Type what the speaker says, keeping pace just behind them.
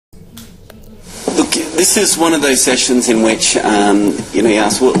This is one of those sessions in which, you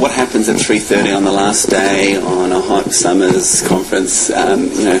ask what happens at 3:30 on the last day on a hot summer's conference.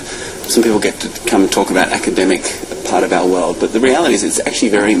 Some people get to come and talk about academic part of our world, but the reality is it's actually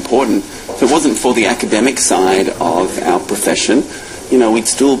very important. If it wasn't for the academic side of our profession, we'd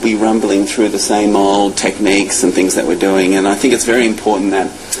still be rumbling through the same old techniques and things that we're doing. And I think it's very important that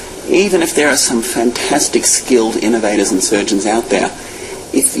even if there are some fantastic skilled innovators and surgeons out there,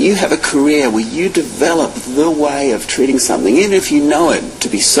 if you have a career where you develop the way of treating something, even if you know it to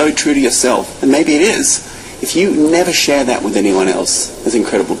be so true to yourself, and maybe it is, if you never share that with anyone else, there's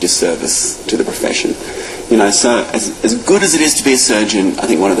incredible disservice to the profession. So as good as it is to be a surgeon, I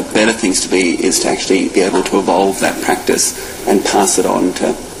think one of the better things to be is to actually be able to evolve that practice and pass it on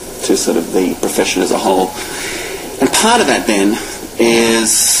to sort of the profession as a whole. And part of that then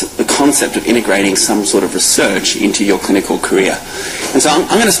is the concept of integrating some sort of research into your clinical career. And so I'm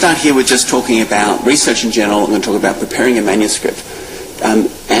going to start here with just talking about research in general. I'm going to talk about preparing a manuscript.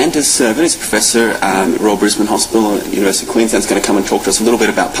 Anders Servan is Professor at Royal Brisbane Hospital at the University of Queensland. Is going to come and talk to us a little bit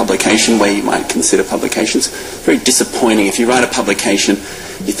about publication, where you might consider publications. Very disappointing. If you write a publication,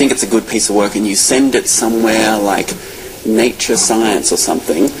 you think it's a good piece of work, and you send it somewhere like Nature Science or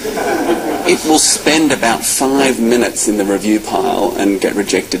something, it will spend about 5 minutes in the review pile and get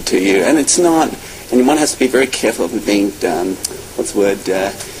rejected to you. And it's not, and one has to be very careful of being,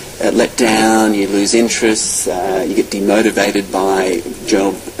 let down, you lose interest, you get demotivated by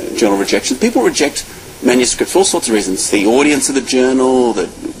journal rejections. People reject manuscripts for all sorts of reasons. The audience of the journal,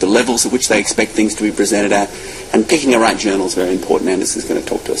 the levels at which they expect things to be presented at, and picking a right journal is very important. Anders is going to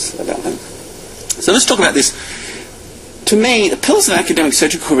talk to us about that. So let's talk about this. To me, the pillars of academic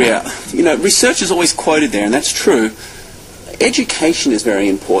surgical career, research is always quoted there, and that's true. Education is very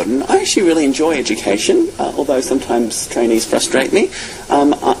important. I actually really enjoy education, although sometimes trainees frustrate me.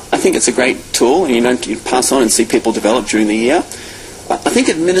 I think it's a great tool, and you pass on and see people develop during the year. I think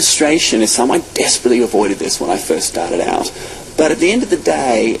administration is something. I desperately avoided this when I first started out. But at the end of the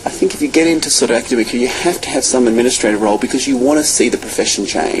day, I think if you get into sort of academic career, you have to have some administrative role because you want to see the profession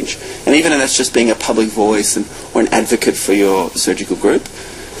change. And even if that's just being a public voice or an advocate for your surgical group.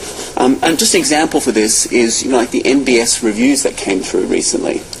 And just an example for this is, like the NBS reviews that came through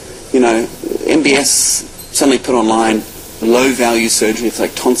recently. NBS suddenly put online low-value surgery. It's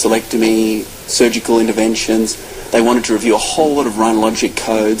like tonsillectomy, surgical interventions. They wanted to review a whole lot of rhinologic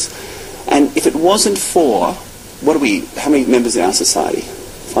codes. And if it wasn't for, how many members in our society?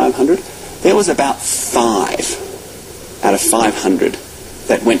 500? There was about 5 out of 500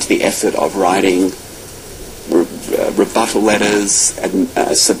 that went to the effort of writing rebuttal letters and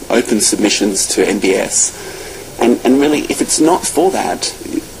open submissions to NBS. And really, if it's not for that,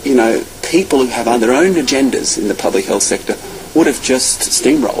 people who have their own agendas in the public health sector would have just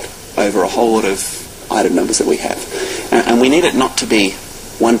steamrolled over a whole lot of item numbers that we have. And we need it not to be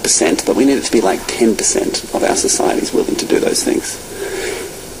 1%, but we need it to be like 10% of our society is willing to do those things.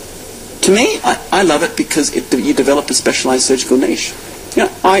 To me, I love it because you develop a specialized surgical niche.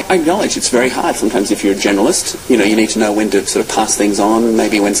 I acknowledge it's very hard sometimes if you're a generalist. You need to know when to sort of pass things on,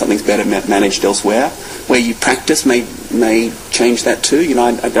 maybe when something's better managed elsewhere. Where you practice may change that too.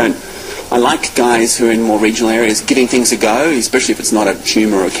 I like guys who are in more regional areas giving things a go, especially if it's not a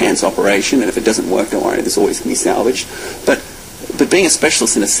tumour or a cancer operation, and if it doesn't work, don't worry, there's always going to be salvage. But being a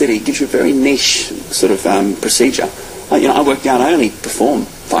specialist in a city gives you a very niche sort of procedure. I worked out I only perform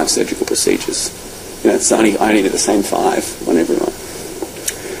 5 surgical procedures. I only do the same 5 on everyone.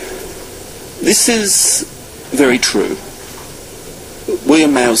 This is very true.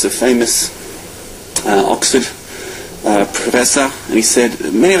 William Mayall's a famous Oxford professor, and he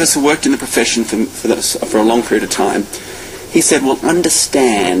said, many of us have worked in the profession for a long period of time. He said, we'll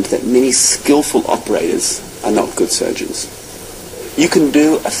understand that many skillful operators are not good surgeons. You can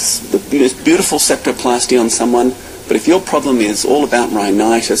do the beautiful septoplasty on someone, but if your problem is all about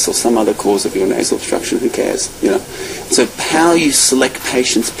rhinitis or some other cause of your nasal obstruction, who cares? So how you select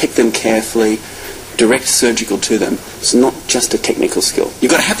patients, pick them carefully, direct surgical to them, it's not just a technical skill.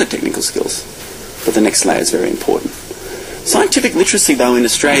 You've got to have the technical skills, but the next layer is very important. Scientific literacy, though, in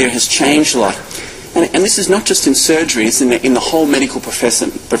Australia has changed a lot. And this is not just in surgery, it's in the whole medical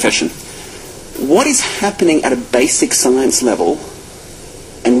profession. What is happening at a basic science level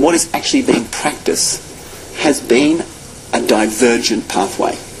and what is actually being practiced has been a divergent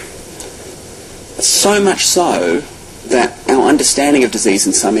pathway. So much so that our understanding of disease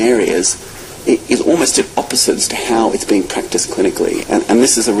in some areas is almost at opposites to how it's being practiced clinically. And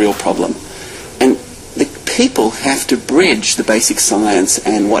this is a real problem. And the people have to bridge the basic science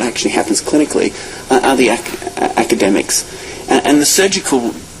and what actually happens clinically are the academics. And the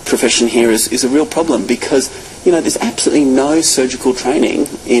surgical profession here is a real problem because, there's absolutely no surgical training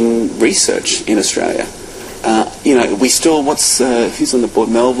in research in Australia. We still, who's on the board?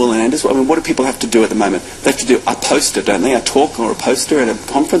 Melville and Anders. What do people have to do at the moment? They have to do a poster, don't they? A talk or a poster at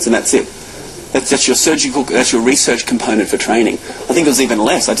a conference, and that's it. That's your research component for training. I think it was even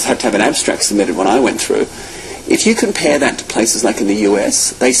less. I just had to have an abstract submitted when I went through. If you compare that to places like in the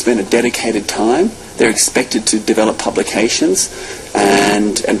US, they spend a dedicated time. They're expected to develop publications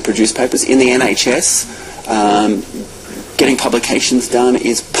and produce papers. In the NHS, getting publications done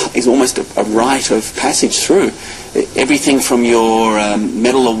is almost a rite of passage through. Everything from your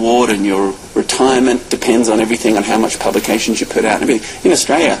medal award and your retirement depends on everything, on how much publications you put out. In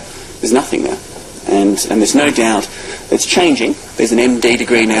Australia, there's nothing there. And there's no doubt it's changing. There's an MD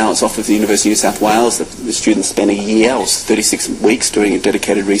degree now. It's offered at the University of New South Wales. The students spend a year or 36 weeks doing a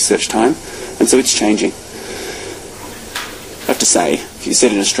dedicated research time. And so it's changing. I have to say, if you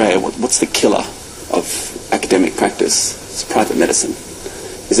said in Australia, what's the killer of academic practice? It's private medicine.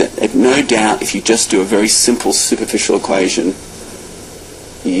 Is that no doubt if you just do a very simple superficial equation,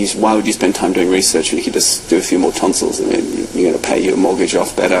 why would you spend time doing research when you could just do a few more tonsils? You're going to pay your mortgage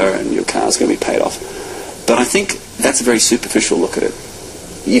off better and your car's going to be paid off. But I think that's a very superficial look at it.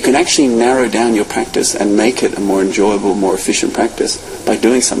 You can actually narrow down your practice and make it a more enjoyable, more efficient practice by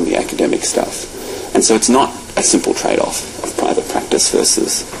doing some of the academic stuff. And so it's not a simple trade-off of private practice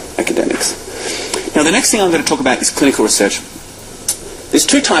versus academics. Now the next thing I'm going to talk about is clinical research. There's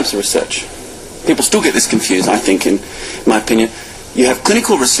two types of research. People still get this confused, I think, in my opinion. You have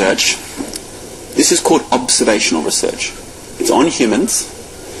clinical research. This is called observational research. It's on humans,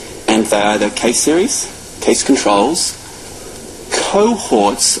 and they are either case series, case controls.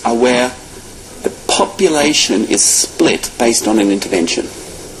 Cohorts are where the population is split based on an intervention.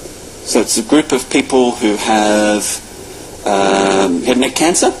 So it's a group of people who have head and neck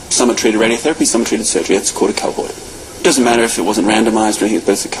cancer. Some are treated radiotherapy, some are treated surgery. That's called a cohort. It doesn't matter if it wasn't randomized or anything,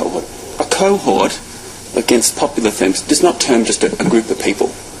 but it's a cohort. A cohort, against popular themes, does not term just a group of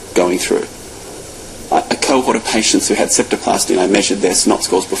people going through. A cohort of patients who had septoplasty, and I measured their SNOT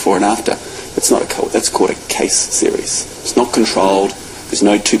scores before and after. It's not a cohort. That's called a case series. It's not controlled. There's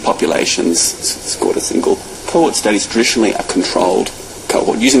no two populations. It's called a single. Cohort studies, traditionally a controlled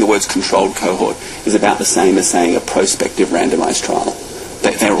cohort. Using the words controlled cohort is about the same as saying a prospective randomized trial.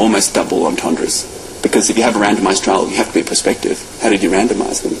 They're almost double entendres. Because if you have a randomized trial, you have to be prospective. How did you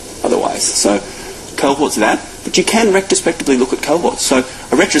randomize them otherwise? So cohorts are that. But you can retrospectively look at cohorts. So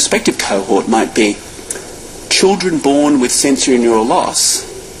a retrospective cohort might be children born with sensory neural loss.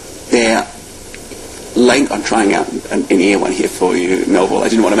 I'm trying out an ear one here for you, Melville. I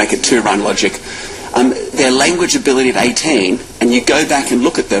didn't want to make it too run logic. Their language ability at 18, and you go back and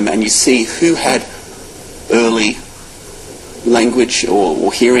look at them and you see who had early language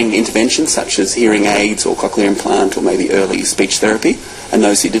or hearing interventions, such as hearing aids or cochlear implant or maybe early speech therapy, and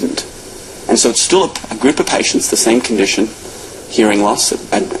those who didn't. And so it's still a group of patients, the same condition, hearing loss,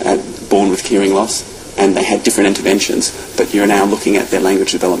 born with hearing loss, and they had different interventions, but you're now looking at their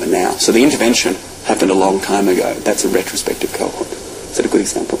language development now. So the intervention happened a long time ago. That's a retrospective cohort. Is that a good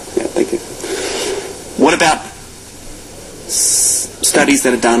example? Yeah, thank you. What about studies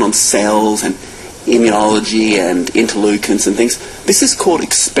that are done on cells and immunology and interleukins and things? This is called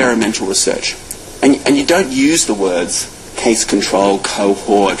experimental research. And you don't use the words case control,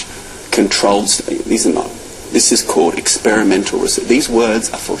 cohort, controlled study. These are not. This is called experimental research. These words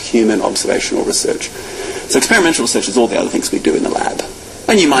are for human observational research. So experimental research is all the other things we do in the lab.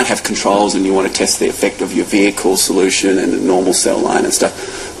 And you might have controls and you want to test the effect of your vehicle solution and a normal cell line and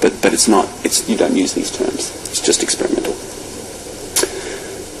stuff. But it's not, you don't use these terms. It's just experimental.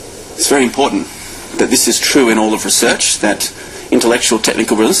 It's very important that this is true in all of research, that intellectual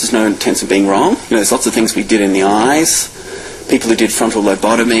technical brilliance, there's no intention of being wrong. There's lots of things we did in the eyes. People who did frontal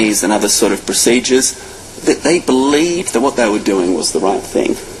lobotomies and other sort of procedures, that they believed that what they were doing was the right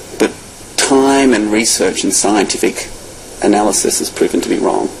thing. But time and research and scientific analysis has proven to be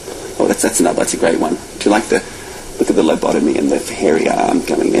wrong. Oh, that's a great one. Do you like the look at the lobotomy and the hairy arm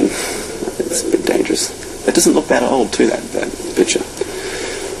going in? It's a bit dangerous. That doesn't look that old too, that picture.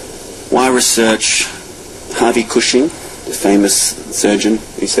 Why research? Harvey Cushing, the famous surgeon,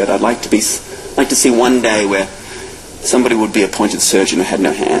 who said, I'd like to see one day where somebody would be appointed surgeon who had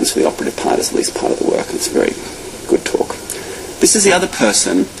no hands, for the operative part is the least part of the work. It's a very good talk. This is the other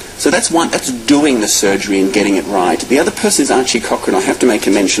person. So that's doing the surgery and getting it right. The other person is Archie Cochrane. I have to make a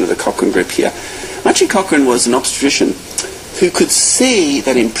mention of the Cochrane group here. Archie Cochrane was an obstetrician who could see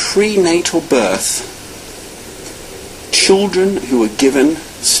that in prenatal birth, children who were given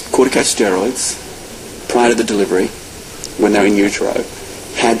corticosteroids prior to the delivery, when they were in utero,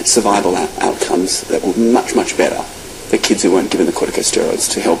 had survival outcomes that were much, much better than kids who weren't given the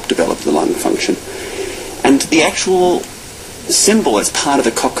corticosteroids to help develop the lung function. And the actual symbol as part of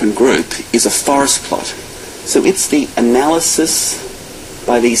the Cochrane group is a forest plot. So it's the analysis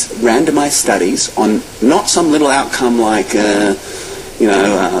by these randomized studies on not some little outcome like,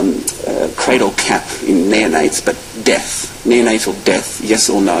 cradle cap in neonates, but death, neonatal death, yes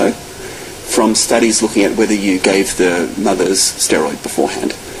or no, from studies looking at whether you gave the mothers steroid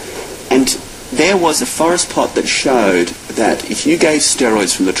beforehand. And there was a forest plot that showed that if you gave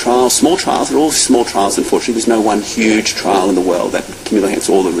steroids from the trials, small trials, they're all small trials unfortunately, there's no one huge trial in the world that accumulates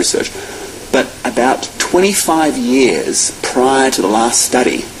all the research, but about 25 years prior to the last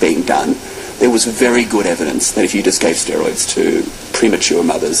study being done, there was very good evidence that if you just gave steroids to premature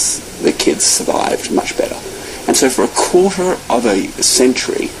mothers, the kids survived much better. And so for a quarter of a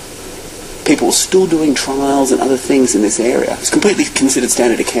century, people were still doing trials and other things in this area. It's completely considered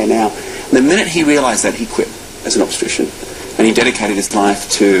standard of care now. And the minute he realised that, he quit as an obstetrician. And he dedicated his life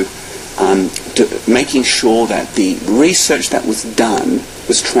to making sure that the research that was done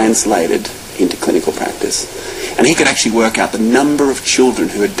was translated into clinical practice. And he could actually work out the number of children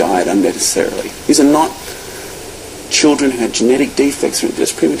who had died unnecessarily. These are not children who had genetic defects or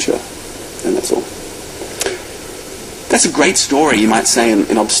just premature. And that's all. That's a great story, you might say,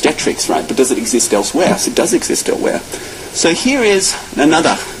 in obstetrics, right? But does it exist elsewhere? So it does exist elsewhere. So here is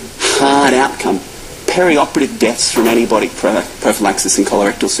another hard outcome. Perioperative deaths from antibiotic prophylaxis in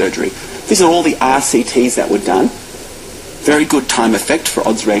colorectal surgery. These are all the RCTs that were done. Very good time effect for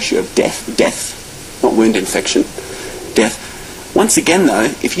odds ratio of death, not wound infection, death. Once again, though,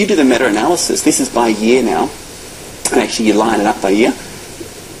 if you do the meta-analysis, this is by year now, and actually you line it up by year,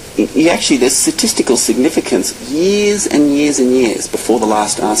 there's statistical significance years and years and years before the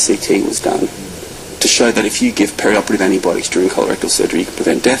last RCT was done to show that if you give perioperative antibiotics during colorectal surgery, you can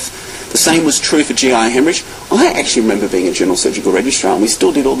prevent death. The same was true for GI hemorrhage. I actually remember being a general surgical registrar, and we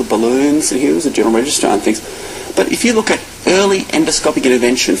still did all the balloons, and he was a general registrar and things. But if you look at early endoscopic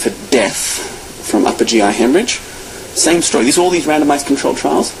intervention for death from upper GI hemorrhage, same story. These are all these randomized controlled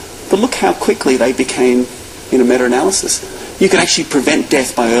trials, but look how quickly they became in a meta-analysis. You can actually prevent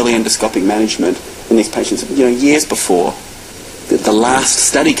death by early endoscopic management in these patients, years before the last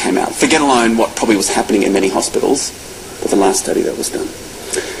study came out. Forget alone what probably was happening in many hospitals, but the last study that was done.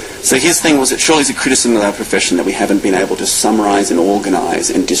 So his thing was, it surely is a criticism of our profession that we haven't been able to summarize and organize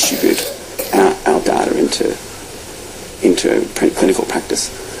and distribute our data into clinical practice.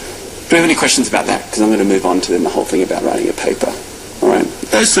 Do you have any questions about that? Because I'm going to move on to then the whole thing about writing a paper. All right.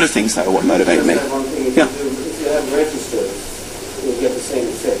 Those sort of things, though, are what motivate me. Yeah. If you have registered, you'll get the same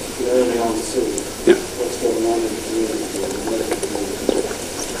effect. You can early on see what's going on in the community.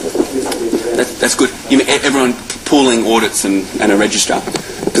 That's good. You mean everyone pooling audits and a registrar?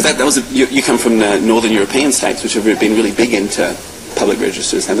 Because that was you come from the Northern European states, which have been really big into public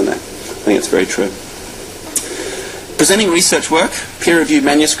registers, haven't they? I think it's very true. Presenting research work, peer-reviewed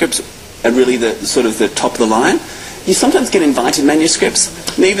manuscripts are really the top of the line. You sometimes get invited manuscripts,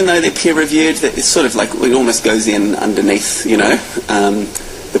 and even though they're peer-reviewed, it's sort of like it almost goes in underneath,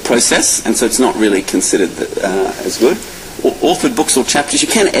 the process, and so it's not really considered as good. Authored books or chapters, you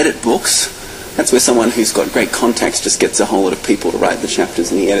can edit books. That's where someone who's got great contacts just gets a whole lot of people to write the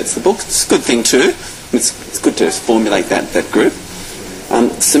chapters and he edits the books. It's a good thing too. It's good to formulate that group.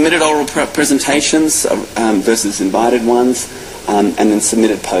 Submitted oral presentations versus invited ones, and then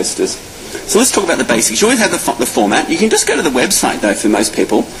submitted posters. So let's talk about the basics. You always have the format. You can just go to the website, though, for most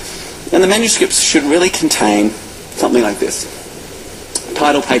people. And the manuscripts should really contain something like this.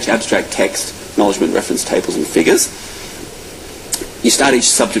 Title, page, abstract, text, acknowledgement, reference, tables, and figures. You start each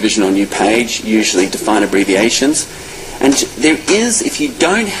subdivision on a new page, usually define abbreviations. And there is, if you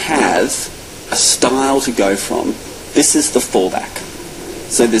don't have a style to go from, this is the fallback.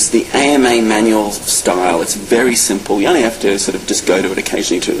 So there's the AMA manual style. It's very simple. You only have to sort of just go to it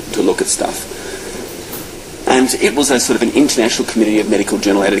occasionally to look at stuff. And it was a sort of an international community of medical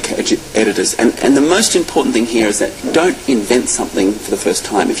journal editors. And the most important thing here is that don't invent something for the first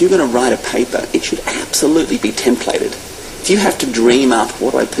time. If you're going to write a paper, it should absolutely be templated. If you have to dream up,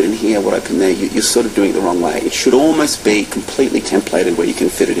 what do I put in here, what do I put in there, you're sort of doing it the wrong way. It should almost be completely templated where you can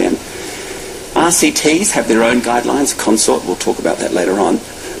fit it in. RCTs have their own guidelines, Consort, we'll talk about that later on.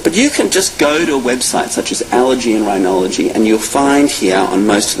 But you can just go to a website such as Allergy and Rhinology, and you'll find here on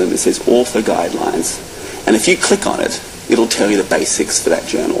most of them it says author guidelines. And if you click on it, it'll tell you the basics for that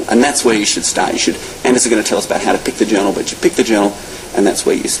journal. And that's where you should start. Anders is going to tell us about how to pick the journal, but you pick the journal, and that's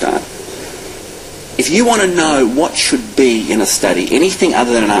where you start. if you want to know what should be in a study, anything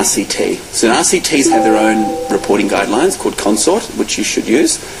other than an RCT, so RCTs have their own reporting guidelines called Consort, which you should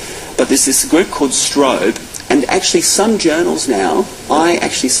use, but there's this group called Strobe, and actually some journals now, I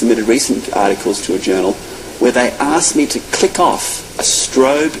actually submitted recent articles to a journal where they asked me to click off a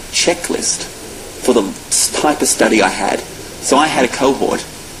Strobe checklist for the type of study I had. So I had a cohort,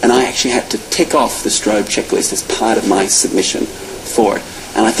 and I actually had to tick off the Strobe checklist as part of my submission for it.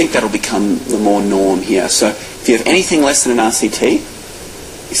 And I think that'll become the more norm here. So if you have anything less than an RCT,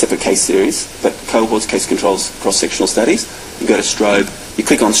 except for case series, but cohorts, case controls, cross-sectional studies, you go to Strobe, you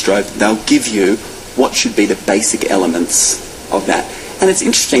click on Strobe, they'll give you what should be the basic elements of that. And it's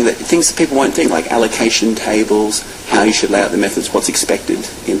interesting that things that people won't think, like allocation tables, how you should lay out the methods, what's expected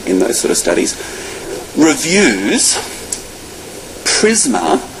in those sort of studies. Reviews,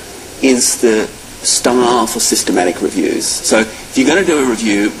 Prisma is the style for systematic reviews. So if you're going to do a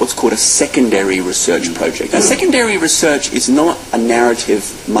review, what's called a secondary research project. Now, secondary research is not a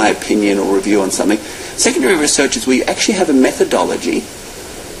narrative, my opinion, or review on something. Secondary research is where you actually have a methodology.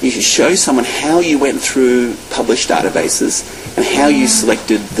 You should show someone how you went through published databases and how you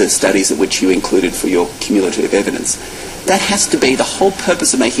selected the studies at which you included for your cumulative evidence. That has to be the whole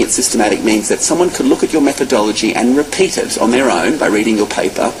purpose of making it systematic, means that someone could look at your methodology and repeat it on their own by reading your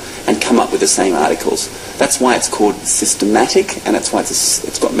paper and come up with the same articles. That's why it's called systematic, and that's why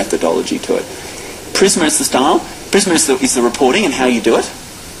it's got methodology to it. Prisma is the style. Prisma is the reporting and how you do it.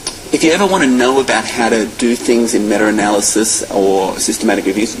 If you ever want to know about how to do things in meta-analysis or systematic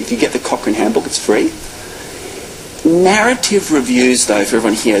reviews, if you get the Cochrane Handbook, it's free. Narrative reviews, though, for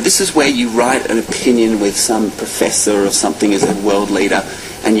everyone here, this is where you write an opinion with some professor or something as a world leader,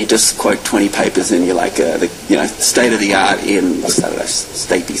 and you just quote 20 papers and you're like, state of the art in,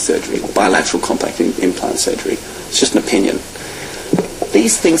 stapy surgery, bilateral compact implant surgery. It's just an opinion.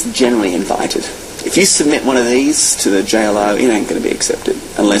 These things are generally invited. If you submit one of these to the JLO, it ain't going to be accepted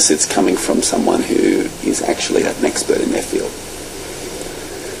unless it's coming from someone who is actually an expert in their field.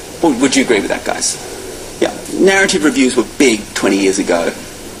 Well, would you agree with that, guys? Yeah. Narrative reviews were big 20 years ago,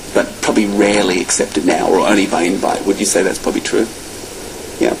 but probably rarely accepted now, or only by invite. Would you say that's probably true?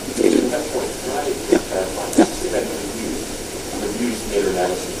 Yeah.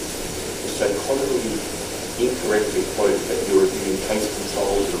 Incorrectly quote that you're reviewing case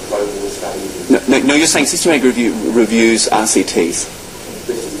controls or cohort studies. No, you're saying systematic reviews RCTs.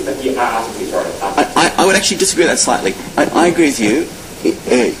 I would actually disagree with that slightly. I agree with you.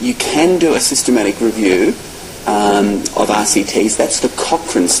 You can do a systematic review of RCTs. That's the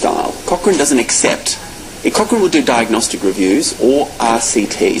Cochrane style. Cochrane doesn't accept. Cochrane will do diagnostic reviews or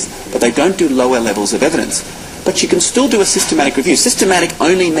RCTs, but they don't do lower levels of evidence. But you can still do a systematic review. Systematic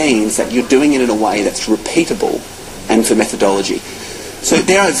only means that you're doing it in a way that's repeatable and for methodology. So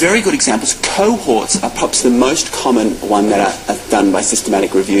there are very good examples. Cohorts are perhaps the most common one that are done by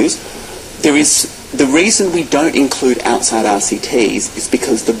systematic reviews. The reason we don't include outside RCTs is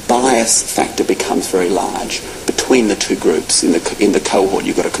because the bias factor becomes very large between the two groups. In the cohort,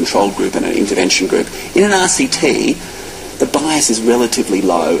 you've got a control group and an intervention group. In an RCT, the bias is relatively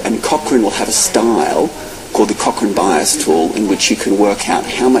low, and Cochrane will have a style called the Cochrane bias tool, in which you can work out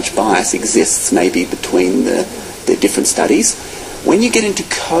how much bias exists maybe between the different studies. When you get into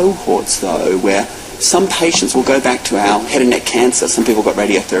cohorts, though, where some patients will go back to our head and neck cancer, some people got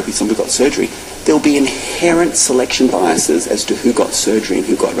radiotherapy, some people got surgery, there'll be inherent selection biases as to who got surgery and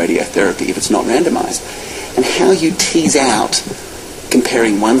who got radiotherapy if it's not randomized. And how you tease out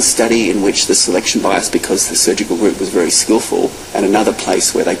comparing one study in which the selection bias because the surgical group was very skillful and another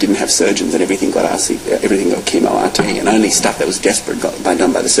place where they didn't have surgeons and everything got chemo RT and only stuff that was desperate got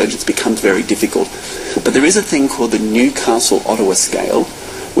done by the surgeons becomes very difficult. But there is a thing called the Newcastle-Ottawa scale,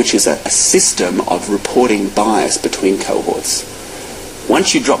 which is a system of reporting bias between cohorts.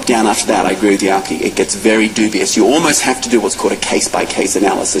 Once you drop down after that, I agree with Yaki, it gets very dubious. You almost have to do what's called a case-by-case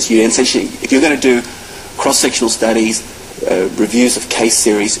analysis. You essentially, if you're going to do cross-sectional studies, reviews of case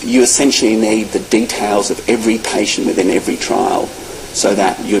series, you essentially need the details of every patient within every trial so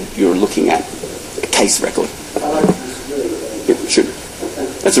that you're looking at a case record. I like to disagree with that. Yeah, sure.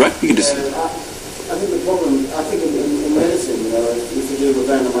 That's all right. You can just... I think the problem, in medicine, if you do a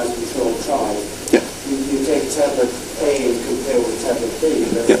randomized controlled trial, yeah. you take tablet A and compare with tablet B.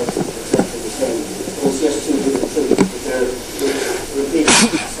 That's exactly the same. It's just two different treatments, but they're repeating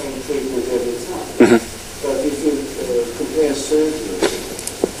the same treatment every time. Mm-hmm. But if you compare surgery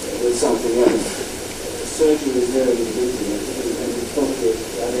with something else, surgery is very intimate and it's not the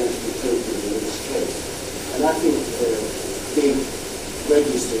identical treatment in this case. And I think big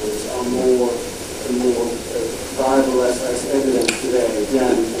registers are more viable as evidence today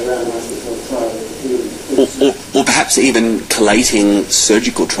than a randomized controlled trial. or perhaps even collating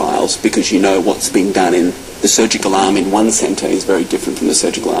surgical trials, because you know what's being done in the surgical arm in one centre is very different from the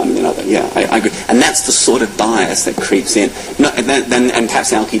surgical arm in another. Yeah, I agree. And that's the sort of bias that creeps in. And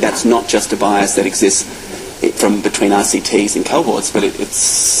perhaps, Alki, that's not just a bias that exists from between RCTs and cohorts, but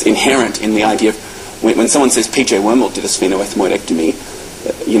it's inherent in the idea of when someone says P.J. Wormald did a sphenoethmoidectomy,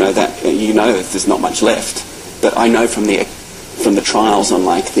 that there's not much left. But I know from the trials on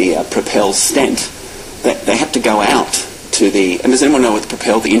like the Propel stent that they have to go out to and does anyone know what the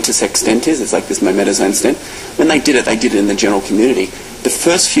Propel, the intersect stent is? It's like this mometasone stent. When they did it in the general community. The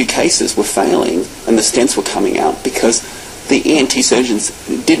first few cases were failing and the stents were coming out because the ENT surgeons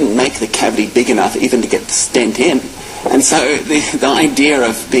didn't make the cavity big enough even to get the stent in. And so the idea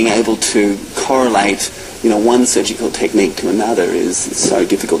of being able to correlate one surgical technique to another is so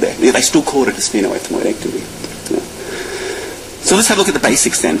difficult there. They still called it a sphenoethmoidectomy. Yeah. So let's have a look at the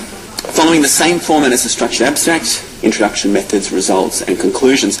basics then. Following the same format as the structured abstract, introduction, methods, results, and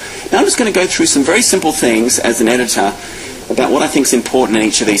conclusions. Now I'm just going to go through some very simple things as an editor about what I think is important in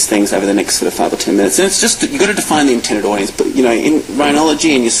each of these things over the next sort of 5 or 10 minutes. And it's just that you've got to define the intended audience. But, in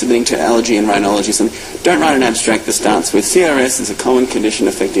rhinology, and you're submitting to allergy and rhinology, don't write an abstract that starts with CRS is a common condition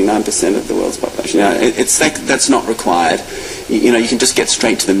affecting 9% of the world's population. It's like that's not required. You can just get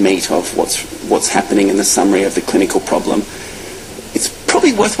straight to the meat of what's happening in the summary of the clinical problem. It's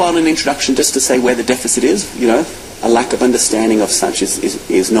probably worthwhile in an introduction just to say where the deficit is. A lack of understanding of such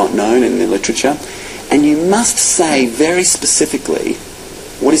is not known in the literature. And you must say very specifically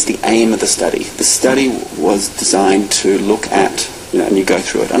what is the aim of the study. The study was designed to look at, and you go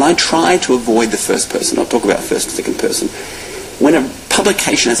through it. And I try to avoid the first person. I'll talk about first and second person. When a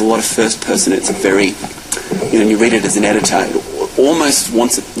publication has a lot of first person, it's a very, you read it as an editor,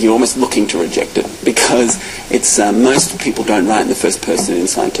 you're almost looking to reject it because it's most people don't write in the first person in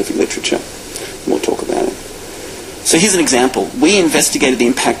scientific literature. We'll talk about it. So here's an example. We investigated the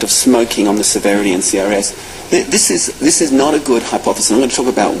impact of smoking on the severity in CRS. This is not a good hypothesis. I'm going to talk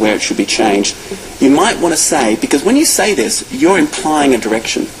about where it should be changed. You might want to say, because when you say this, you're implying a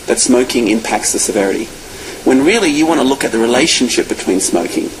direction that smoking impacts the severity, when really you want to look at the relationship between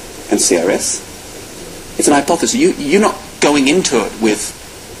smoking and CRS. It's an hypothesis. You're not going into it with,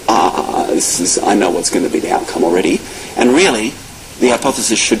 I know what's going to be the outcome already. And really, the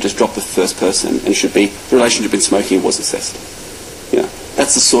hypothesis should just drop the first person and should be the relationship in smoking was assessed.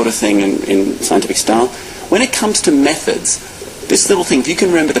 That's the sort of thing in scientific style. When it comes to methods, this little thing, if you can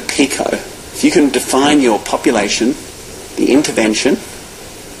remember the PICO, if you can define your population, the intervention,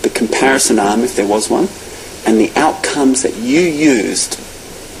 the comparison arm if there was one, and the outcomes that you used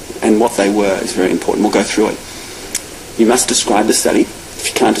and what they were is very important. We'll go through it. You must describe the study. If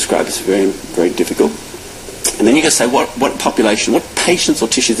you can't describe it, it's very, very difficult. And then you can say what population, what patients or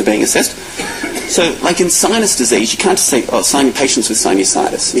tissues are being assessed. So, like in sinus disease, you can't just say, patients with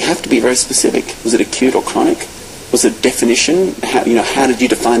sinusitis. You have to be very specific. Was it acute or chronic? Was it definition? How did you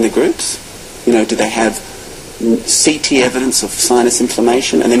define the groups? Did they have CT evidence of sinus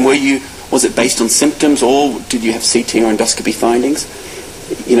inflammation? And then was it based on symptoms, or did you have CT or endoscopy findings?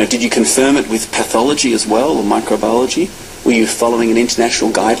 Did you confirm it with pathology as well, or microbiology? Were you following an international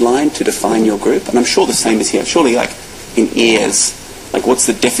guideline to define your group? And I'm sure the same is here. Surely, like in ears, like what's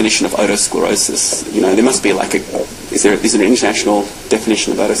the definition of otosclerosis? There must be is there an international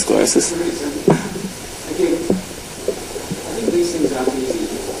definition of otosclerosis? Again, I think these things aren't easy.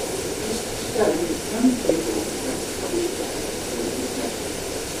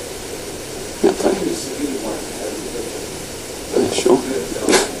 Sure.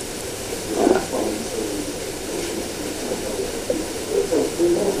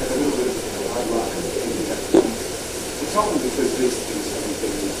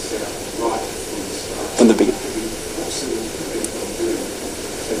 From the beginning.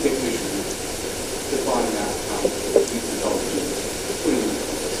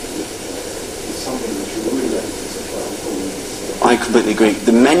 I completely agree.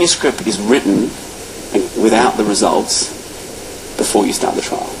 The manuscript is written without the results before you start the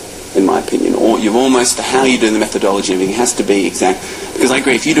trial, in my opinion. Or you've almost, how you do the methodology and everything has to be exact. Because I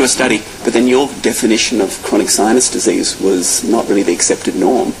agree, if you do a study, but then your definition of chronic sinus disease was not really the accepted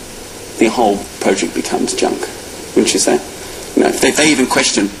norm, the whole project becomes junk, wouldn't you say? If they even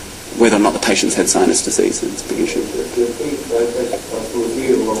question whether or not the patients had sinus disease, it's a big issue. The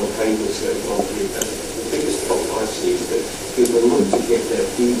biggest fault I see is that people look to get their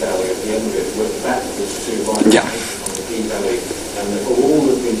p-value at the end of it, work backwards to find on the p-value, and all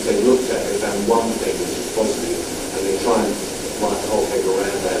the things they looked at, they found one thing which is positive, and they try and write the whole paper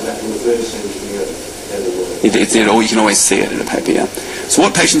around that, and that reverse engineer never works. You can always see it in a paper, yeah. So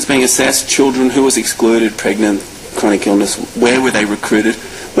what patients being assessed? Children, who was excluded, pregnant, chronic illness, where were they recruited?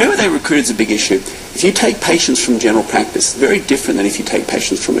 Where were they recruited is a big issue. If you take patients from general practice, very different than if you take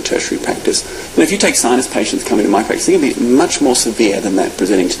patients from a tertiary practice. And if you take sinus patients coming to my practice, they're going to be much more severe than that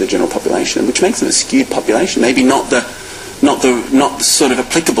presenting to the general population, which makes them a skewed population, maybe not sort of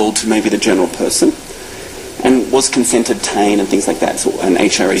applicable to maybe the general person. And was consent obtained and things like that, so an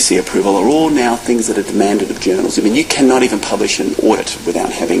HREC approval are all now things that are demanded of journals. I mean, you cannot even publish an audit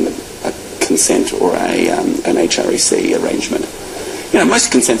without having a consent or an HREC arrangement. You know,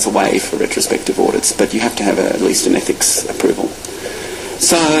 most consents are waived for retrospective audits, but you have to have at least an ethics approval.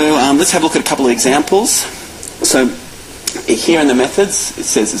 So let's have a look at a couple of examples. So here in the methods, it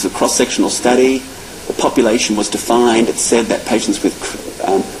says it's a cross-sectional study. The population was defined. It said that patients with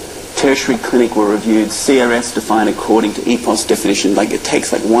tertiary clinic were reviewed. CRS defined according to EPOS definition. Like, it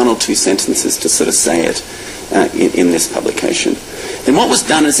takes like one or two sentences to sort of say it in this publication. Then what was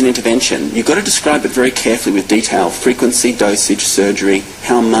done as an intervention? You've got to describe it very carefully with detail. Frequency, dosage, surgery,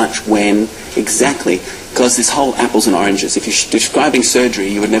 how much, when, exactly. Because this whole apples and oranges. If you're describing surgery,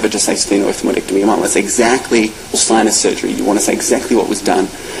 you would never just say sphenoethmoidectomy. You might want to say exactly, or sinus surgery. You want to say exactly what was done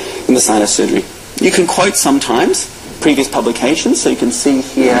in the sinus surgery. You can quote sometimes previous publications, so you can see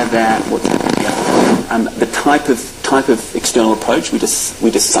here that the type of external approach, we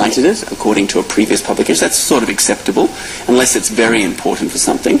just cited it according to a previous publication. That's sort of acceptable, unless it's very important for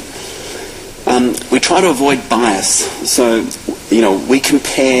something. We try to avoid bias. So, you know, we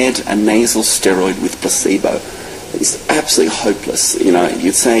compared a nasal steroid with placebo. It's absolutely hopeless. You know,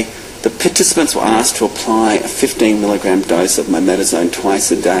 you'd say the participants were asked to apply a 15 milligram dose of mometasone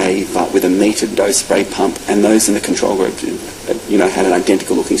twice a day, but with a metered dose spray pump, and those in the control group, you know, had an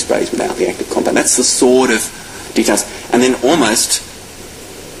identical looking sprays without the active compound. That's the sort of details. And then almost,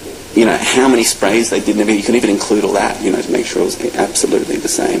 you know, how many sprays they did, you can even include all that, you know, to make sure it was absolutely the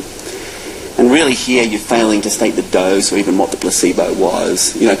same. And really here you're failing to state the dose or even what the placebo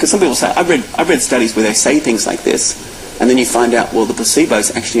was. You know, because some people say, I've read studies where they say things like this, and then you find out, well, the placebo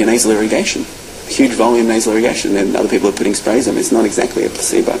is actually a nasal irrigation, huge volume nasal irrigation, and other people are putting sprays on it. It's not exactly a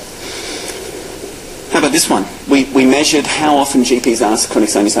placebo. How about this one? We measured how often GPs asked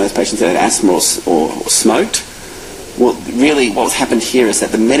chronic sinusitis patients that had asthma or smoked. Well, really what happened here is that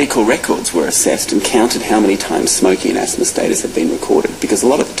the medical records were assessed and counted how many times smoking and asthma status had been recorded, because a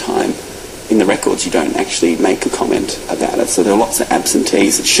lot of the time in the records you don't actually make a comment about it. So there are lots of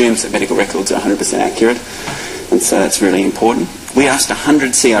absentees. It assumes that medical records are 100% accurate. And so that's really important. We asked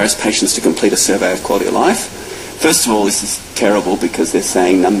 100 CRS patients to complete a survey of quality of life. First of all, this is terrible because they're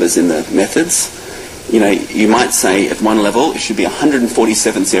saying numbers in the methods. You know, you might say at one level it should be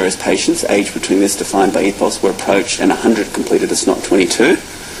 147 CRS patients, aged between this defined by EPOS, were approached, and 100 completed a SNOT 22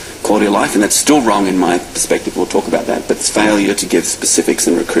 quality of life, and that's still wrong in my perspective. We'll talk about that. But it's failure to give specifics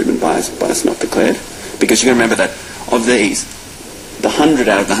and recruitment bias not declared. Because you've got to remember that of these, the 100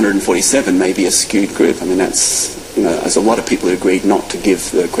 out of the 147 may be a skewed group. I mean, that's, you know, there's a lot of people who agreed not to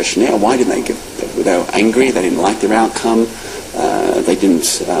give the questionnaire. Why didn't they give? They were angry, they didn't like their outcome, they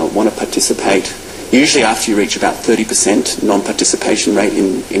didn't want to participate. Usually after you reach about 30% non-participation rate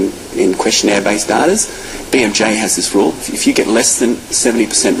in questionnaire-based data, BMJ has this rule. If you get less than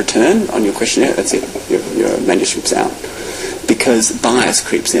 70% return on your questionnaire, that's it. Your manuscript's out. Because bias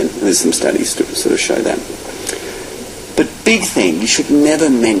creeps in. And there's some studies to sort of show that. But big thing, you should never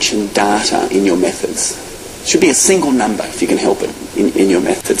mention data in your methods. It should be a single number, if you can help it, in your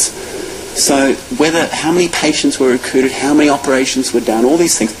methods. So how many patients were recruited, how many operations were done, all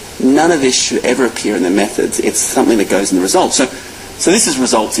these things, none of this should ever appear in the methods. It's something that goes in the results. So this is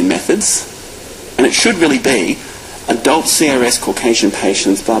results in methods, and it should really be adult CRS Caucasian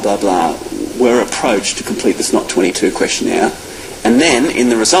patients, blah, blah, blah, were approached to complete the SNOT 22 questionnaire. And then in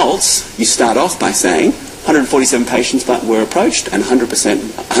the results, you start off by saying 147 patients were approached and 100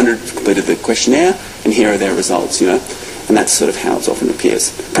 completed the questionnaire, and here are their results, you know. And that's sort of how it often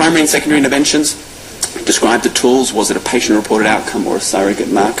appears. Primary and secondary interventions. Describe the tools. Was it a patient-reported outcome or a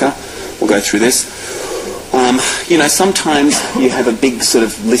surrogate marker? We'll go through this. You know, sometimes you have a big sort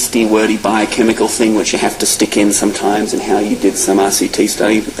of listy, wordy biochemical thing which you have to stick in sometimes, and how you did some RCT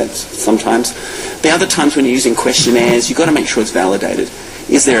study. That's sometimes. The other times when you're using questionnaires, you've got to make sure it's validated.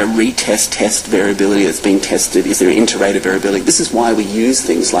 Is there a retest test variability that's being tested? Is there inter-rater variability? This is why we use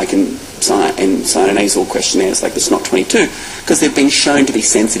things like in sinonasal questionnaires like the SNOT 22, because they've been shown to be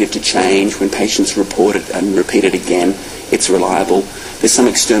sensitive to change. When patients report it and repeat it again, it's reliable. There's some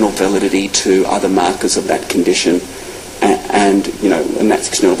external validity to other markers of that condition. And that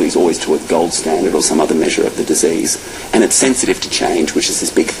 6-nodal is always toward the gold standard or some other measure of the disease. And it's sensitive to change, which is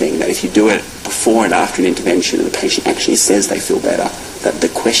this big thing, that if you do it before and after an intervention and the patient actually says they feel better, that the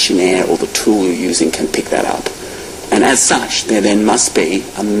questionnaire or the tool you're using can pick that up. And as such, there then must be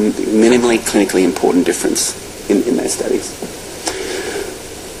a minimally clinically important difference in those studies.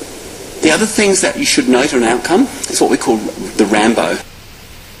 The other things that you should note on outcome is what we call the RAMBO.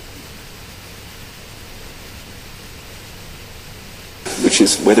 Which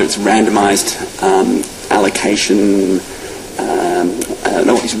is whether it's randomized allocation.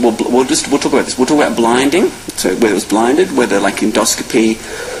 We'll talk about this. We'll talk about blinding. So whether it was blinded, whether like endoscopy,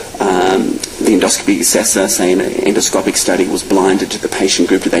 the endoscopy assessor, say in an endoscopic study, was blinded to the patient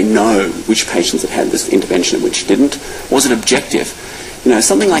group. Did they know which patients had this intervention and which didn't? Was it objective?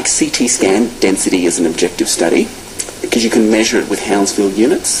 Something like CT scan density is an objective study because you can measure it with Hounsfield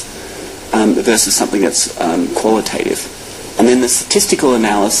units versus something that's qualitative. And then the statistical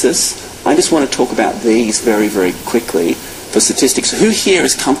analysis, I just want to talk about these very, very quickly for statistics. Who here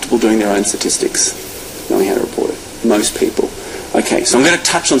is comfortable doing their own statistics, knowing how to report it? Most people. Okay, so I'm going to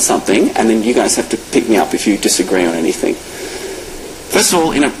touch on something, and then you guys have to pick me up if you disagree on anything. First of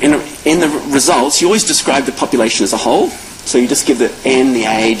all, in the results, you always describe the population as a whole. So you just give the N, the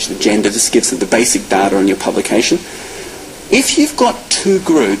age, the gender, just gives the basic data on your publication. If you've got two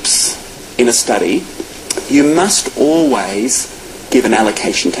groups in a study, you must always give an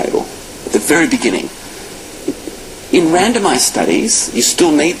allocation table at the very beginning. In randomized studies, you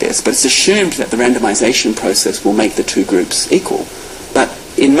still need this, but it's assumed that the randomization process will make the two groups equal. But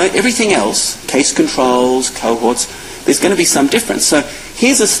in everything else, case controls, cohorts, there's going to be some difference. So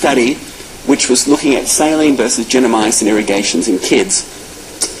here's a study which was looking at saline versus gentamicin irrigations in kids.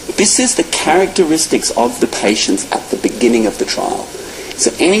 This is the characteristics of the patients at the beginning of the trial. So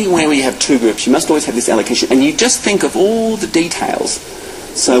anywhere where you have two groups, you must always have this allocation. And you just think of all the details.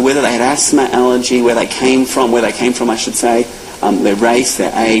 So whether they had asthma, allergy, where they came from, I should say, their race,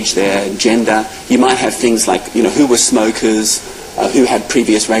 their age, their gender. You might have things like, who were smokers, who had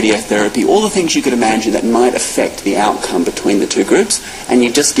previous radiotherapy, all the things you could imagine that might affect the outcome between the two groups, and you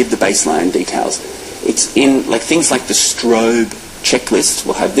just give the baseline details. It's in things like the strobe checklist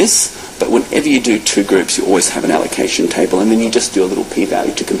will have this, but whenever you do two groups, you always have an allocation table, and then you just do a little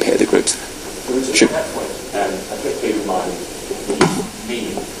p-value to compare the groups. Sure. At that point, I think keep in mind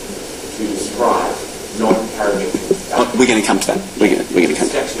mean to describe non-parametric. We're going to come to that. We're going to come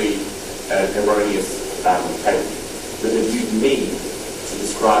to that. It's actually an erroneous category. That you mean to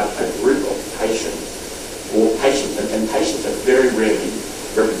describe a group of patients, and patients are very rarely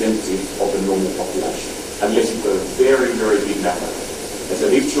representative of the normal population, unless you've got a very, very big number. And so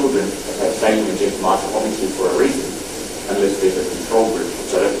these children have saline and gentamicin obviously for a reason, unless there's a control group,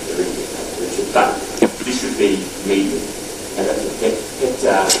 which I don't think there is. But this should be median, and that's a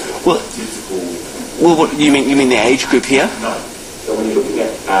statistical. Well, what you mean the age group here? No. So when you're looking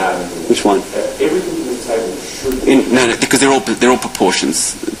at which one? Everything in this table should. No, because they're all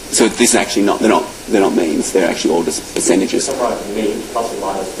proportions. So this is actually not. They're not means. They're actually all just percentages. Mean plus or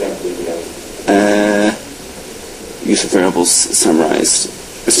minus standard deviation. Use of variables summarised.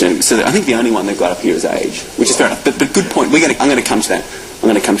 So I think the only one they've got up here is age, which is fair enough. But good point. I'm going to come to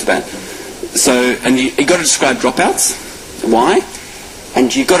that. So and you got to describe dropouts. Why?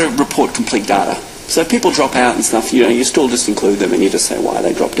 And you've got to report complete data. So if people drop out and stuff, you still just include them and you just say why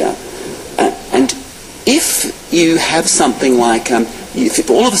they dropped out. And if you have something like, if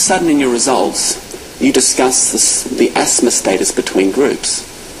all of a sudden in your results you discuss the asthma status between groups,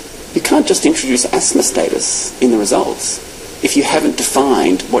 you can't just introduce asthma status in the results if you haven't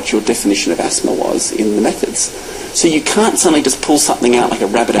defined what your definition of asthma was in the methods. So you can't suddenly just pull something out like a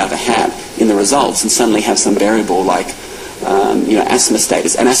rabbit out of a hat in the results and suddenly have some variable like asthma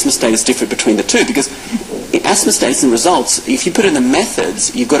status. And asthma status different between the two, because in asthma status and results, if you put in the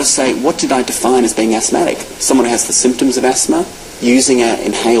methods, you've got to say, what did I define as being asthmatic? Someone who has the symptoms of asthma, using an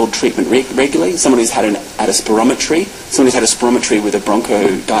inhaled treatment regularly, someone who's had a spirometry, someone who's had a spirometry with a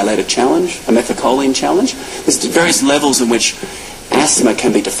bronchodilator challenge, a methacholine challenge. There's various levels in which asthma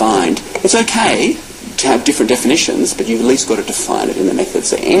can be defined. It's okay to have different definitions, but you've at least got to define it in the method.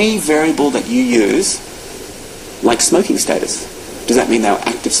 So any variable that you use, like smoking status, does that mean they were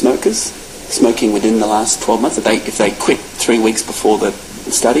active smokers? Smoking within the last 12 months? If they quit 3 weeks before the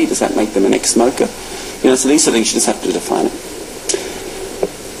study, does that make them an ex-smoker? So these sort of things you just have to define it.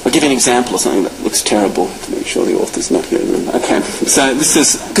 I'll give you an example of something that looks terrible to make sure the author's not here in the room. Okay, so this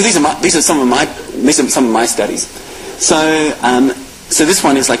is because these are some of my studies. So this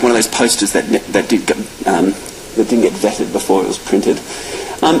one is like one of those posters that didn't get vetted before it was printed.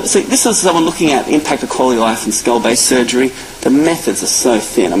 So this is someone looking at the impact of quality of life and skull-based surgery. The methods are so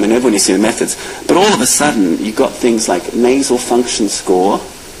thin. I mean, everyone you see the methods. But all of a sudden, you've got things like nasal function score,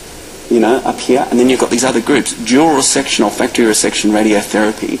 you know, up here. And then you've got these other groups. Dural resection, olfactory resection,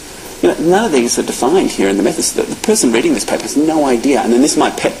 radiotherapy. You know, none of these are defined here in the methods. The person reading this paper has no idea. And then this is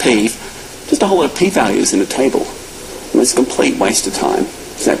my pet peeve. Just a whole lot of p-values in a table. I mean, it's a complete waste of time.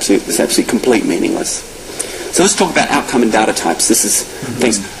 It's absolutely complete meaningless. So let's talk about outcome and data types. This is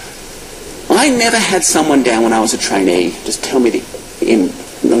things. I never had someone down when I was a trainee just tell me I'm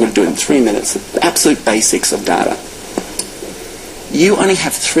going to do it in 3 minutes, the absolute basics of data. You only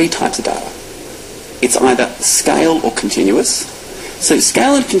have 3 types of data. It's either scale or continuous. So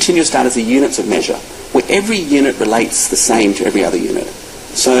scale and continuous data are units of measure, where every unit relates the same to every other unit.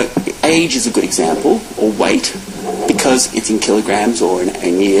 So age is a good example, or weight, because it's in kilograms or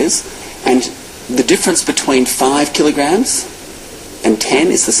in years. And the difference between 5 kilograms and 10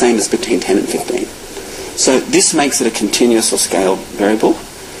 is the same as between 10 and 15. So this makes it a continuous or scale variable.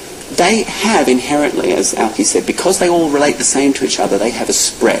 They have inherently, as Alki said, because they all relate the same to each other, they have a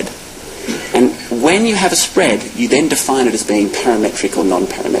spread. And when you have a spread, you then define it as being parametric or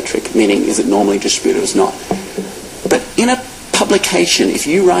non-parametric, meaning is it normally distributed or is not. But in a publication, if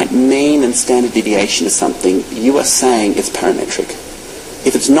you write mean and standard deviation as something, you are saying it's parametric.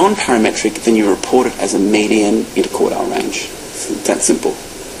 If it's non-parametric, then you report it as a median interquartile range. It's that simple.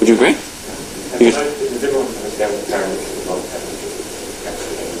 Would you agree? Does everyone understand what parametric and non-parametric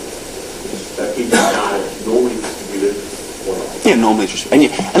actually means? So is data normally distributed or not? Yeah, normally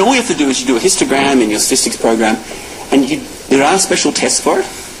distributed. And all you have to do is you do a histogram in your statistics program, and there are special tests for it.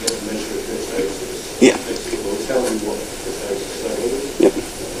 Yeah. Yep.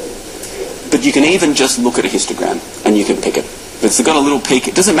 But you can even just look at a histogram, and you can pick it. If it's got a little peak,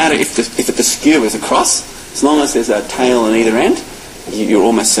 it doesn't matter if the skew is across, as long as there's a tail on either end, you're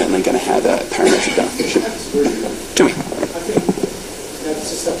almost certainly going to have a parametric data. Sure. To me. I think that's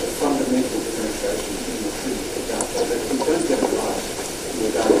just such a fundamental differentiation in the physical data that if you don't get it right,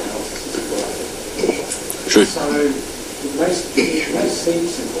 your data analysis is correct. True. So it may seem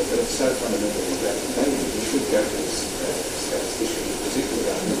simple, but it's so fundamental that maybe you should go to this statistician, particularly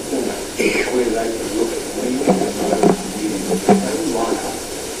about the format, where they can look at when you know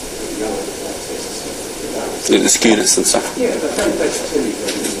the skewness and stuff. Yeah, but that's clearly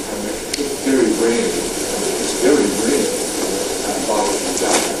it's very rare. It's very rare biological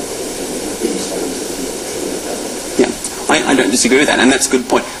data. Yeah, I don't disagree with that, and that's a good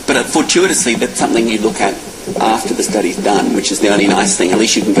point. But fortuitously, that's something you look at after the study's done, which is the only nice thing. At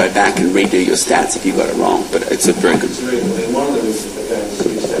least you can go back and redo your stats if you got it wrong. But it's a very good. And one of the reasons for going to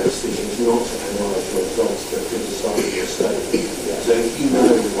see statisticians not to analyse your results, but to decide your study. So if you know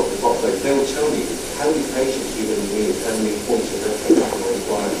what the population, they will tell you how many patients you're going to need, how many points of reference are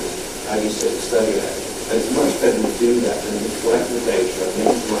required, how you set the study out. And it's much better to do that than to collect the data and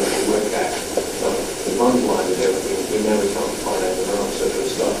then try to work out the underline of everything. We know we can't find out an answer for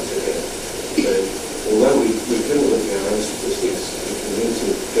starting to get. So although we can look at our own statistics, we need to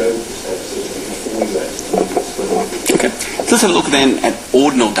go to statisticians before we actually do this. Okay. So let's have a look then at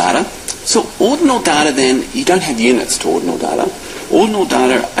ordinal data. So ordinal data then, you don't have units to ordinal data. Ordinal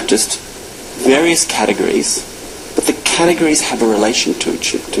data are just various categories, but the categories have a relation to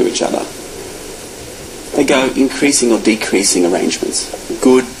each other. They go increasing or decreasing arrangements.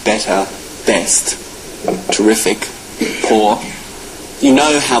 Good, better, best, terrific, poor. You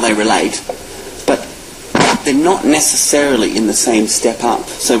know how they relate, but they're not necessarily in the same step up.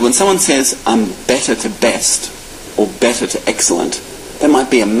 So when someone says, I'm better to best, or better to excellent, that might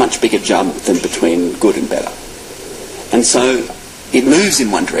be a much bigger jump than between good and better. And so it moves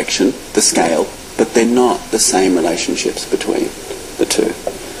in one direction, the scale, but they're not the same relationships between the two.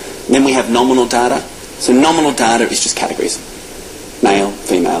 And then we have nominal data. So nominal data is just categories. Male,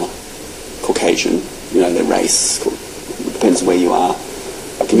 female, Caucasian, their race, depends where you are.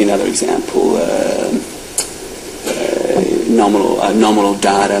 Give me another example. Nominal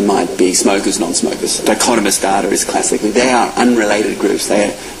data might be smokers, non-smokers. Dichotomous data is classically, they are unrelated groups. They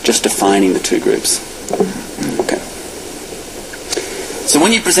are just defining the two groups. Okay. So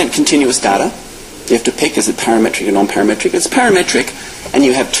when you present continuous data, you have to pick, is it parametric or non-parametric? It's parametric, and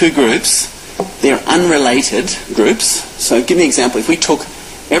you have two groups. They're unrelated groups. So give me an example. If we took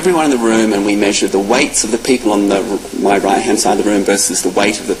everyone in the room and we measured the weights of the people on my right-hand side of the room versus the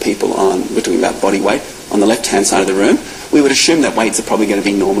weight of the people we're talking about body weight, on the left-hand side of the room, we would assume that weights are probably going to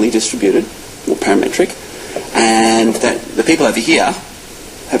be normally distributed, or parametric, and that the people over here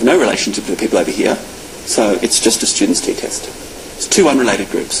have no relationship to the people over here, so it's just a student's t-test. It's two unrelated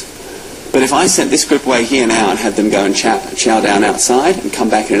groups. But if I sent this group away here now and had them go and chow down outside and come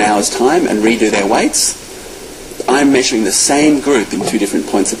back in an hour's time and redo their weights, I'm measuring the same group in 2 different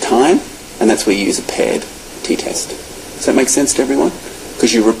points of time, and that's where you use a paired t-test. Does that make sense to everyone?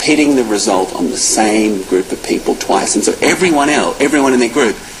 Because you're repeating the result on the same group of people twice, and so everyone in their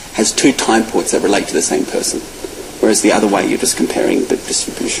group has 2 time points that relate to the same person, whereas the other way you're just comparing the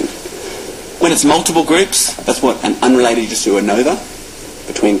distribution. When it's multiple groups, that's what an unrelated, you just do ANOVA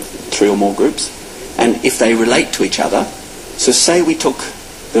between 3 or more groups, and if they relate to each other, so say we took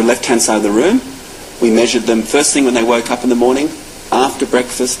the left-hand side of the room, we measured them first thing when they woke up in the morning, after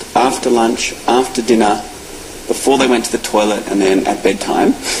breakfast, after lunch, after dinner, before they went to the toilet, and then at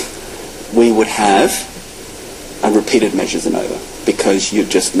bedtime, we would have a repeated measures ANOVA, because you're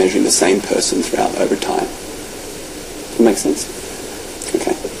just measuring the same person throughout over time. Does that make sense?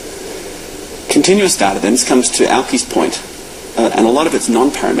 Okay. Continuous data, then, this comes to Alki's point, and a lot of it's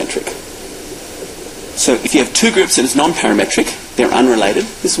non-parametric. So if you have 2 groups and it's non-parametric, they're unrelated.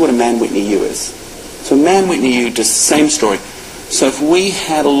 This is what a Mann-Whitney U is. So a Mann-Whitney U, just same story. So if we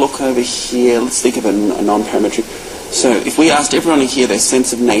had a look over here, let's think of a non-parametric. So if we asked everyone here their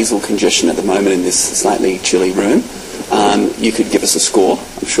sense of nasal congestion at the moment in this slightly chilly room, you could give us a score.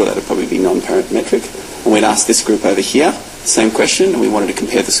 I'm sure that would probably be non-parametric. And we'd ask this group over here, same question, and we wanted to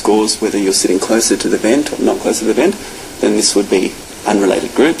compare the scores, whether you're sitting closer to the vent or not closer to the vent, then this would be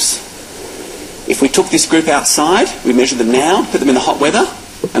unrelated groups. If we took this group outside, we measure them now, put them in the hot weather,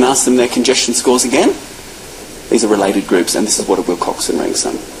 and ask them their congestion scores again. These are related groups, and this is what a Wilcoxon rank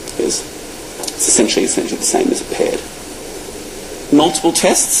sum is. It's essentially the same as a paired. Multiple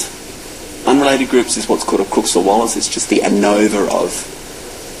tests, unrelated groups is what's called a Crooks or Wallace. It's just the ANOVA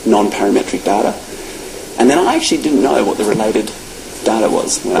of non-parametric data. And then I actually didn't know what the related data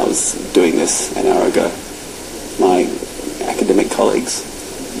was when I was doing this an hour ago. My academic colleagues,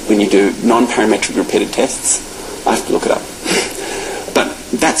 when you do non-parametric repeated tests, I have to look it up. But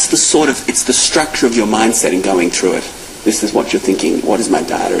that's it's the structure of your mindset in going through it. This is what you're thinking. What is my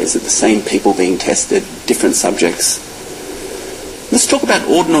data? Is it the same people being tested, different subjects? Let's talk about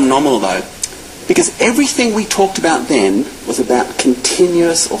ordinal nominal though, because everything we talked about then was about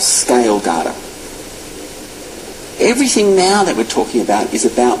continuous or scale data. Everything now that we're talking about is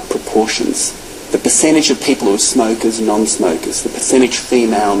about proportions. The percentage of people who are smokers, non-smokers, the percentage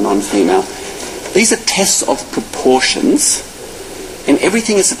female, non-female. These are tests of proportions, and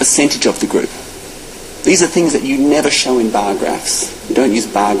everything is a percentage of the group. These are things that you never show in bar graphs. You don't use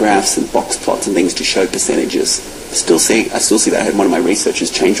bar graphs and box plots and things to show percentages. I still see that. I had one of my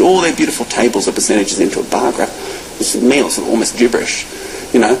researchers change all their beautiful tables of percentages into a bar graph. This is meal, it's almost gibberish.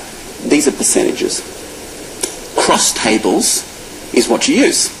 These are percentages. Cross tables is what you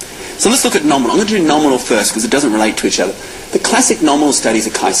use. So let's look at nominal. I'm going to do nominal first because it doesn't relate to each other. The classic nominal studies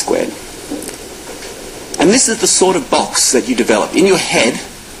are chi-squared. And this is the sort of box that you develop in your head.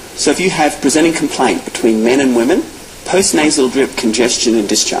 So if you have presenting complaint between men and women, post-nasal drip, congestion and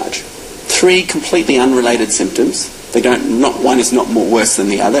discharge. 3 completely unrelated symptoms. One is not more worse than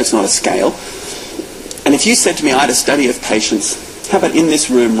the other. It's not a scale. And if you said to me, I had a study of patients, how about in this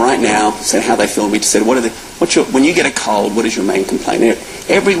room right now, said how they feel, and we just said, when you get a cold, what is your main complaint?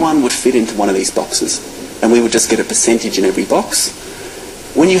 Everyone would fit into one of these boxes. And we would just get a percentage in every box.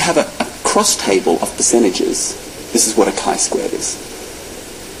 When you have a cross table of percentages, this is what a chi-squared is.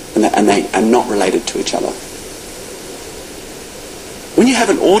 And they are not related to each other. When you have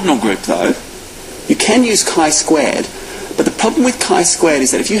an ordinal group, though, you can use chi-squared, but the problem with chi-squared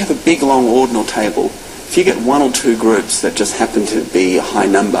is that if you have a big, long ordinal table, if you get 1 or 2 groups that just happen to be a high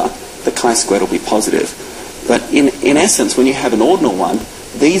number, the chi-squared will be positive. But in essence, when you have an ordinal one,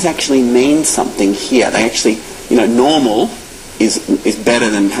 these actually mean something here. They actually, normal is better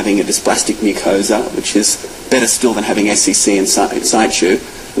than having a dysplastic mucosa, which is better still than having SCC in situ,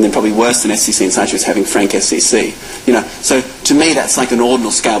 and then probably worse than SCC in situ is having frank SCC. So to me that's like an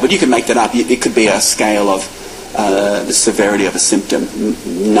ordinal scale, but you can make that up. It could be a scale of the severity of a symptom,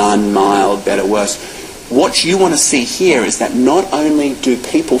 none, mild, better, worse. What you want to see here is that not only do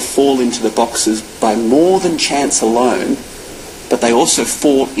people fall into the boxes by more than chance alone, but they also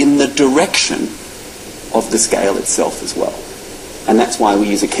fall in the direction of the scale itself as well. And that's why we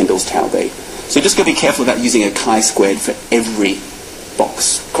use a Kendall's tau B. So you just got to be careful about using a chi-squared for every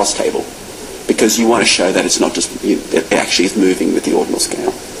box cross table, because you want to show that it's not just, it actually is moving with the ordinal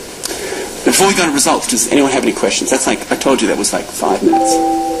scale. Before we go to results, does anyone have any questions? That's like, I told you that was like 5 minutes.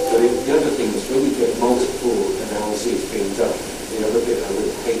 So the other thing is when you get multiple analyses being done, the other bit I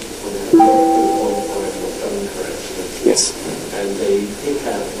would hate when they have one time or done correction. Yes. And they pick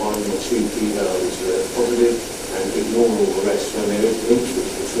out 1 or 2 p-values that are positive and ignore all the rest when there is linkage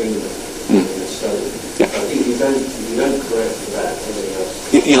between them.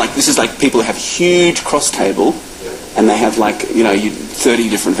 like, this is like people who have huge cross table, and they have like 30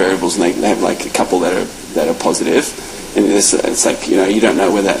 different variables, and they have like a couple that are positive, and it's like you don't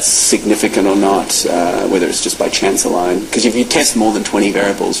know whether that's significant or not, whether it's just by chance alone. Because if you test more than 20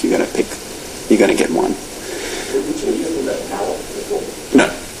 variables, you're going to get one. No.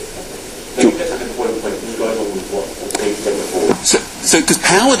 So because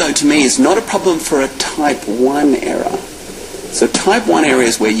power, though, to me is not a problem for a type 1 error. So type 1 error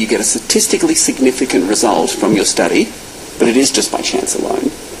is where you get a statistically significant result from your study, but it is just by chance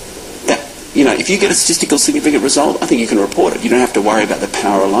alone. That, if you get a statistically significant result, I think you can report it. You don't have to worry about the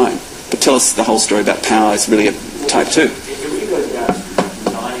power alone. But tell us the whole story about power is really a type 2. It really goes about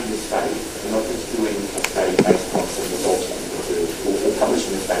designing the study and not just doing a study based on some results or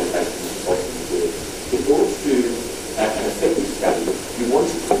publishing a study based on the results that you do. In order to do an effective study, you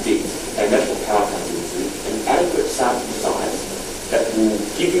want to predict, and that's what power comes into, an adequate sample size that will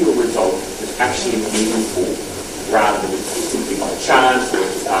give you a result that's actually meaningful rather than simply by chance or a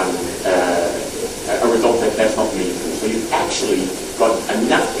result that's not meaningful. So you've actually got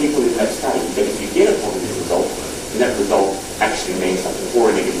enough people in that study that if you get a positive result, then that result actually means something, or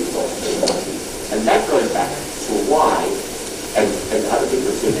a negative result. And that goes back to why, as other people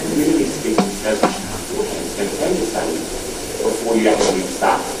have said, you really speak as much beforehand and plan your study before you actually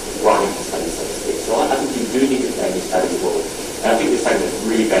start writing the study, so to speak. So I think you do need to plan your study well. And I think the study is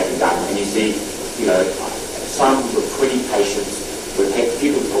really badly done. And you see, some with 20 patients with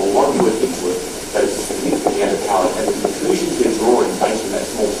people who put a lot of work into it, but it's significantly underpowered, and the conclusions they're drawing based on that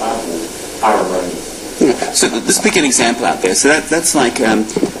small sample are erroneous. Yeah. So let's pick an example out there. So that's like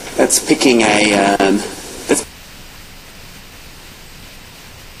that's picking a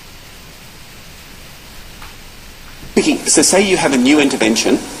So say you have a new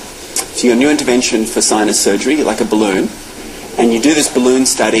intervention. So you have a new intervention for sinus surgery, like a balloon, and you do this balloon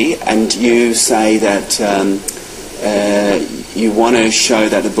study, and you say that you want to show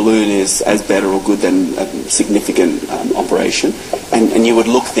that the balloon is as better or good than a significant operation, and you would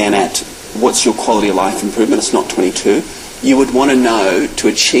look then at what's your quality of life improvement. It's not 22. You would want to know to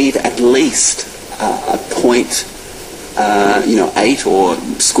achieve at least a point, 8 or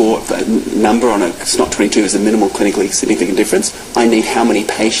score number on a SNOT 22 is a minimal clinically significant difference. I need how many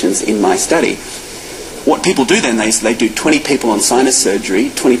patients in my study. What people do then, they do 20 people on sinus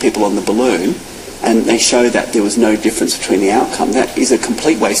surgery, 20 people on the balloon, and they show that there was no difference between the outcome. That is a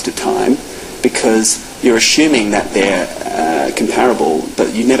complete waste of time, because you're assuming that they're comparable,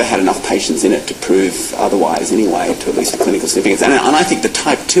 but you never had enough patients in it to prove otherwise anyway, to at least a clinical significance. And I think the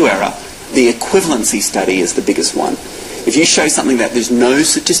type 2 error, the equivalency study, is the biggest one. If you show something that there's no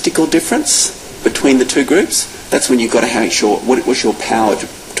statistical difference between the two groups, that's when you've got to make sure what was your power to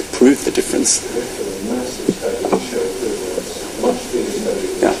prove the difference.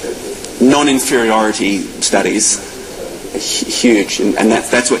 Yeah. Non-inferiority studies are huge, and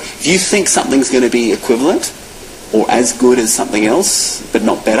that's what, if you think something's going to be equivalent or as good as something else but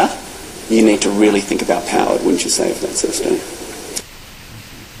not better, you need to really think about power, wouldn't you say, for that sort of study?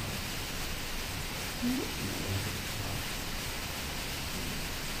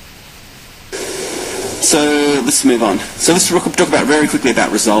 So let's move on. So let's talk about very quickly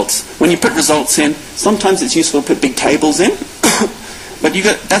about results. When you put results in, sometimes it's useful to put big tables in, but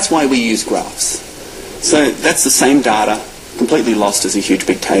that's why we use graphs. So that's the same data, completely lost as a huge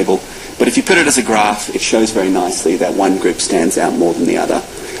big table, but if you put it as a graph, it shows very nicely that one group stands out more than the other.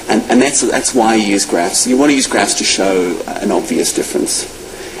 And that's why you use graphs. You want to use graphs to show an obvious difference.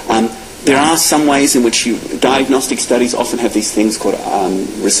 There are some ways in which diagnostic studies often have these things called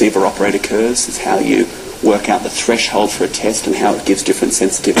receiver-operator curves. It's how you work out the threshold for a test and how it gives different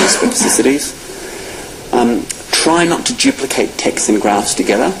sensitivities, specificities. Try not to duplicate text and graphs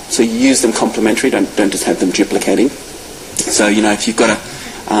together. So you use them complementary. Don't just have them duplicating. So if you've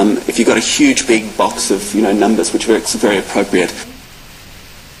got a huge big box of numbers, which works very appropriate.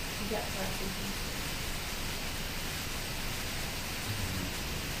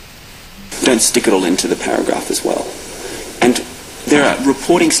 Don't stick it all into the paragraph as well. And there are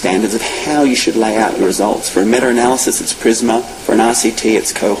reporting standards of how you should lay out your results. For a meta-analysis, it's Prisma. For an RCT,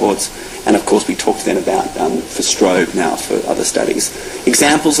 it's cohorts. And of course, we talked then about for Strobe now for other studies.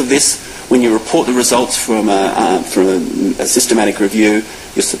 Examples of this: when you report the results from a systematic review,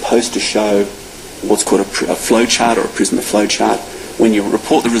 you're supposed to show what's called a flow chart or a Prisma flow chart. When you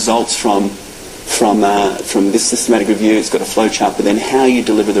report the results from this systematic review, it's got a flow chart, but then how you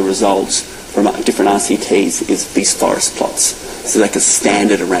deliver the results from different RCTs is these forest plots. So like a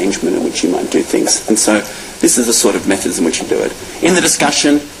standard arrangement in which you might do things. And so this is the sort of methods in which you do it. In the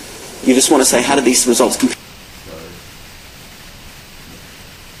discussion, you just want to say, how do these results compare?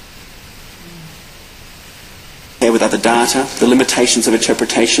 data, the limitations of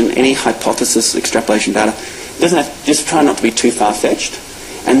interpretation, any hypothesis, extrapolation data. It doesn't have, just try not to be too far-fetched.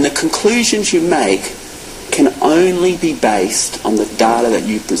 And the conclusions you make can only be based on the data that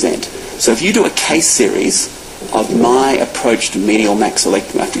you present. So if you do a case series of my approach to medial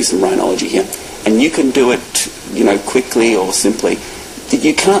maxillectomy, I have to use some rhinology here, and you can do it, you know, quickly or simply,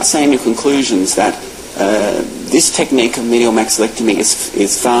 you can't say in your conclusions that this technique of medial maxillectomy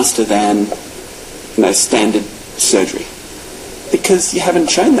is faster than, you know, standard surgery, because you haven't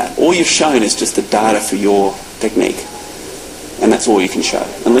shown that. All you've shown is just the data for your technique, and that's all you can show.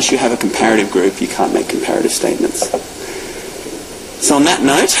 Unless you have a comparative group, you can't make comparative statements. So on that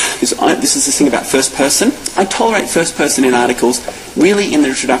note, this is the thing about first person. I tolerate first person in articles really in the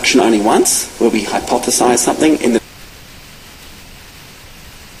introduction only once, where we hypothesize something. In the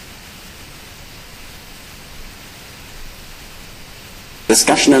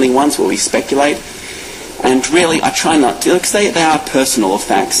discussion only once, where we speculate. And really, I try not to, because they are personal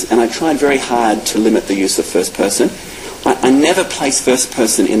facts, and I tried very hard to limit the use of first person. I never place first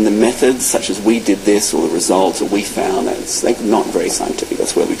person in the methods, such as we did this, or the results, or we found that. It's not very scientific.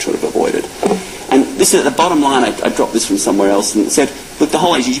 That's where we try to avoid it. And this is at the bottom line. I dropped this from somewhere else and said, look, the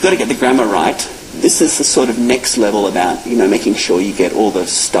whole issue, you've got to get the grammar right. This is the sort of next level about, you know, making sure you get all the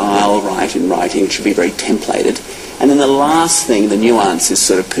style right in writing. It should be very templated. And then the last thing, the nuance, is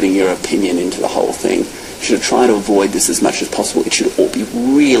sort of putting your opinion into the whole thing. You should try to avoid this as much as possible. It should all be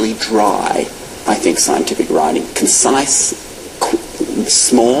really dry, I think, scientific writing. Concise,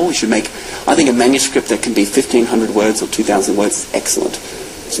 small. You should make, I think, a manuscript that can be 1,500 words or 2,000 words is excellent.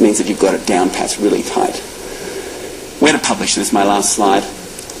 Which means that you've got it down pat really tight. Where to publish this, my last slide.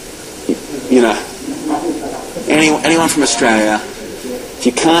 You know, anyone from Australia, if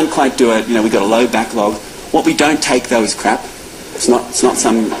you can't quite do it, you know, we've got a low backlog. What we don't take, though, is crap. It's not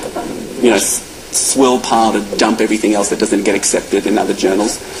some, you know, swirl pile to dump everything else that doesn't get accepted in other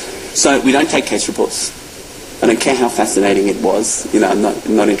journals. So we don't take case reports. I don't care how fascinating it was. You know, I'm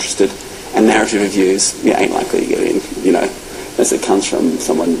not interested. And narrative reviews, you ain't likely to get in, you know, unless it comes from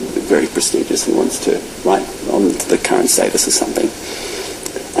someone very prestigious who wants to write on the current status of something.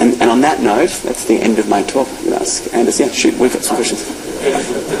 And on that note, that's the end of my talk. You know, Anders, yeah, shoot, we've got some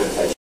questions.